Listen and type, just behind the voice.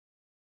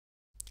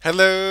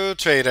Hello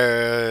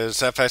traders,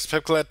 FX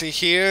Pip Collector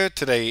here.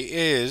 Today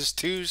is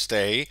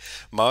Tuesday,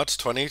 March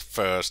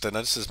 21st, and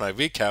this is my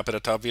recap of the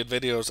top viewed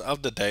videos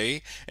of the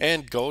day,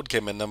 and gold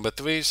came in number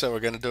 3, so we're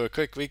going to do a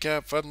quick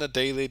recap from the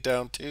daily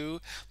down to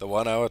the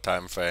 1 hour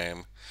time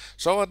frame.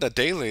 So on the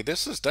daily,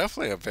 this is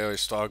definitely a very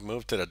strong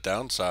move to the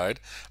downside.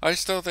 I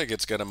still think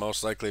it's going to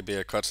most likely be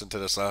a crutch into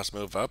this last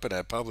move up, and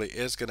it probably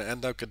is going to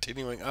end up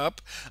continuing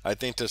up. I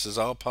think this is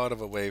all part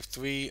of a wave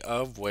 3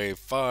 of wave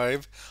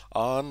 5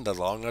 on the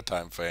longer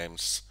time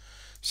frames.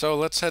 So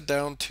let's head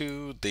down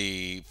to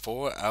the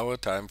 4 hour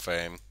time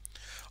frame.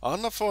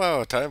 On the 4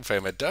 hour time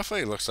frame, it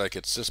definitely looks like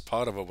it's just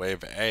part of a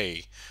wave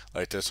A.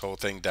 Like this whole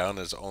thing down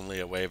is only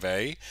a wave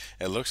A.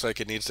 It looks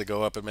like it needs to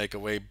go up and make a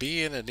wave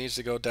B, and it needs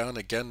to go down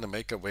again to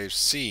make a wave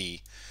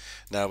C.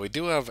 Now we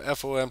do have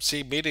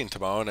FOMC meeting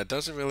tomorrow, and it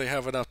doesn't really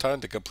have enough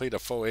time to complete a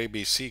full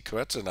ABC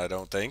correction, I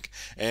don't think,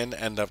 and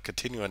end up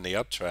continuing the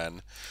uptrend.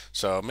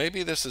 So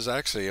maybe this is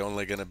actually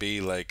only going to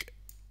be like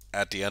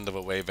at the end of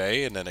a wave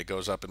A, and then it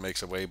goes up and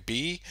makes a wave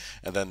B,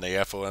 and then the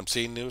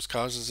FOMC news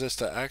causes this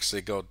to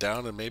actually go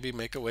down and maybe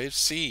make a wave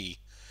C.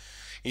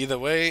 Either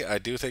way, I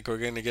do think we're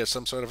going to get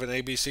some sort of an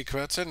ABC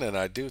correction, and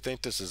I do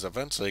think this is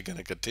eventually going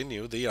to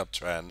continue the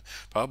uptrend,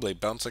 probably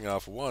bouncing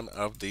off one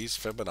of these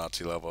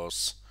Fibonacci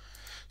levels.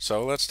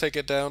 So let's take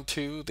it down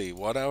to the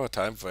 1 hour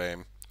time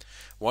frame.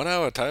 1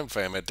 hour time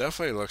frame, it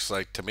definitely looks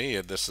like to me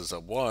this is a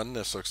 1,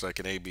 this looks like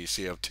an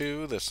ABC of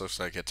 2, this looks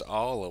like it's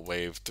all a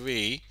wave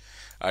 3.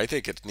 I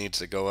think it needs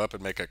to go up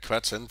and make a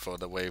correction for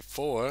the wave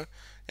 4,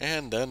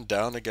 and then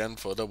down again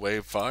for the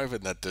wave 5,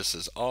 and that this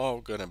is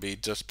all going to be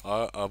just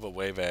part of a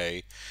wave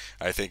A.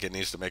 I think it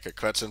needs to make a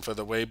correction for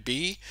the wave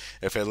B.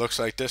 If it looks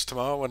like this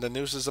tomorrow when the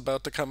news is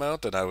about to come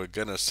out, then I would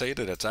gonna say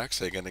that it's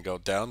actually going to go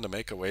down to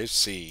make a wave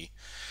C.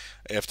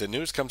 If the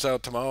news comes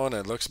out tomorrow and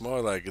it looks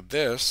more like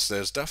this,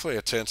 there's definitely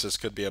a chance this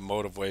could be a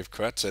motive wave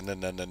correction,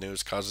 and then the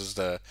news causes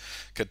the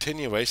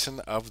continuation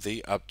of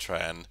the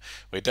uptrend.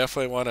 We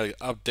definitely want to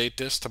update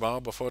this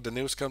tomorrow before the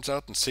news comes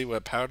out and see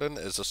what pattern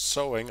is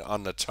showing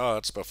on the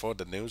charts before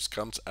the news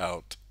comes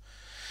out.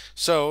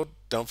 So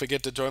don't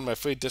forget to join my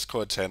free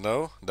Discord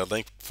channel. The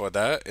link for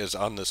that is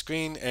on the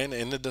screen and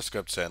in the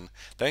description.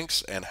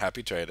 Thanks and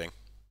happy trading.